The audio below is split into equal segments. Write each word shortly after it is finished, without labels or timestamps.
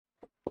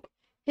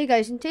Hey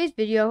guys, in today's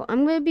video,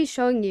 I'm going to be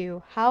showing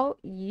you how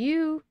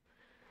you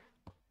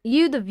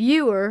the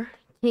viewer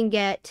can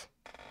get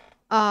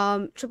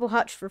triple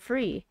hutch for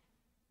free.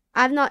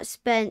 I've not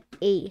spent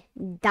a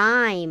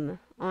dime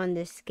on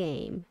this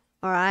game,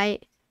 all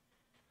right?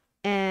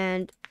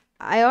 And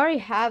I already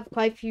have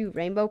quite a few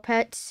rainbow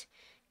pets.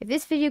 If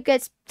this video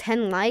gets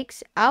 10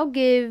 likes, I'll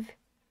give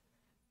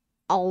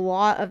a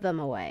lot of them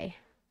away.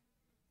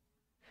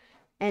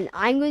 And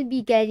I'm going to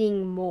be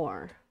getting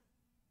more.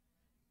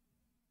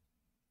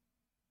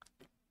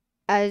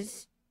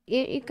 As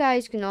you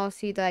guys can all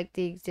see, like,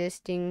 the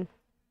existing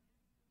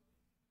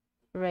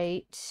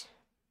rates.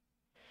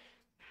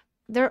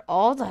 They're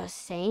all the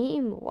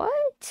same?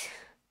 What?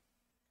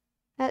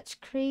 That's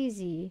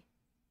crazy.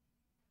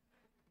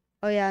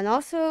 Oh yeah, and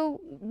also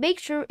make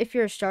sure if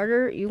you're a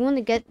starter, you want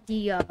to get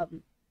the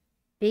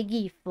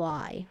Biggie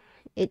Fly.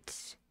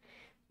 It's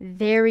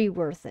very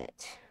worth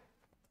it.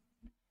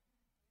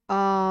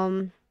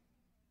 Um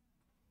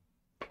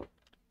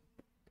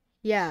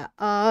yeah,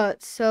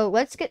 so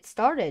let's get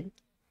started.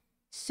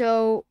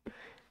 So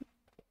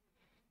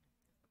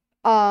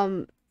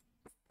um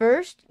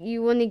first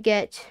you want to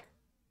get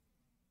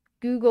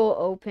Google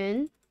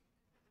open.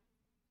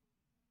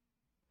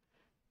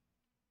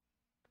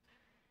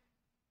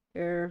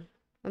 Here,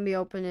 let me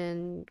open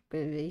and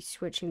gonna be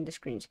switching the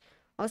screens.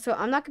 Also,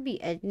 I'm not gonna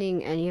be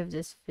editing any of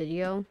this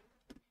video.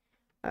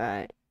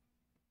 Alright.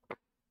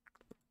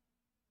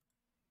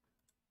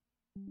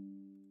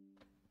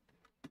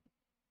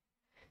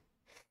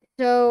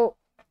 So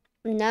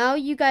now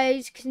you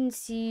guys can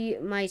see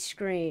my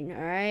screen,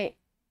 alright?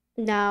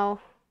 Now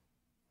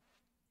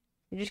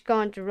you just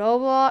go into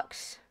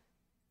Roblox.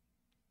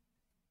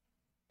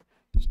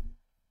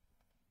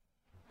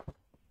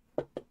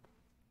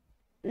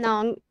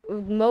 Now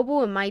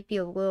mobile it might be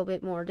a little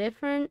bit more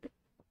different.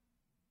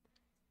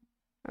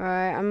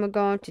 Alright, I'm gonna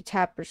go into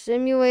Tapper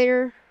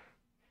Simulator.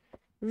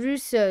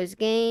 Russo's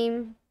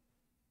game.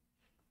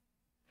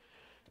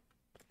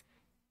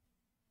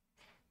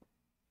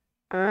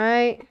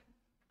 Alright.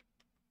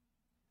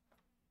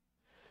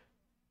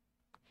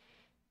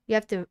 You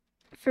have to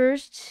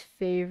first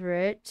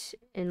favorite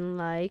and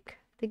like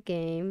the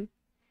game.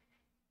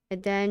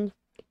 And then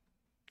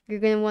you're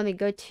going to want to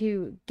go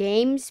to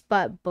games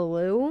but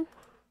blue.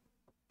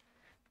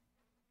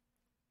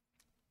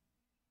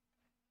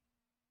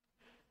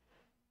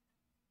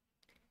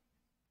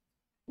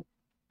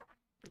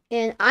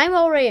 And I'm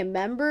already a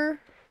member,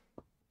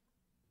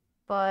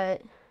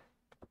 but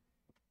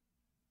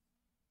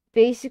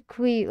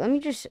basically, let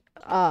me just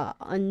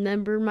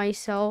unmember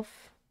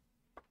myself.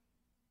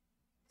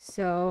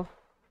 So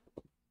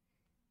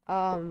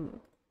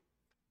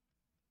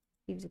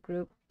leave the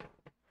group.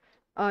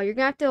 You're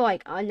gonna have to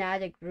like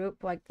unadd a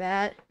group like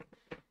that.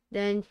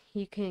 Then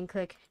you can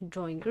click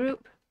join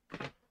group.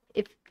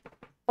 If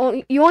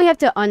you only have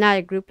to unadd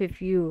a group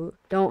if you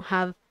don't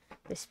have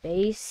the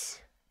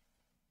space.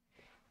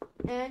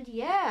 And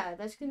yeah,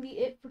 that's gonna be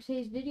it for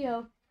today's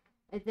video.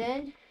 And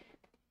then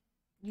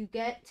you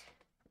get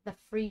the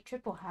free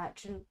triple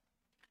hatch, and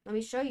let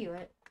me show you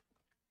it.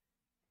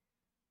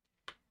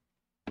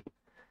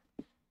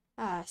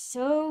 Ah,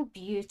 so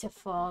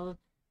beautiful.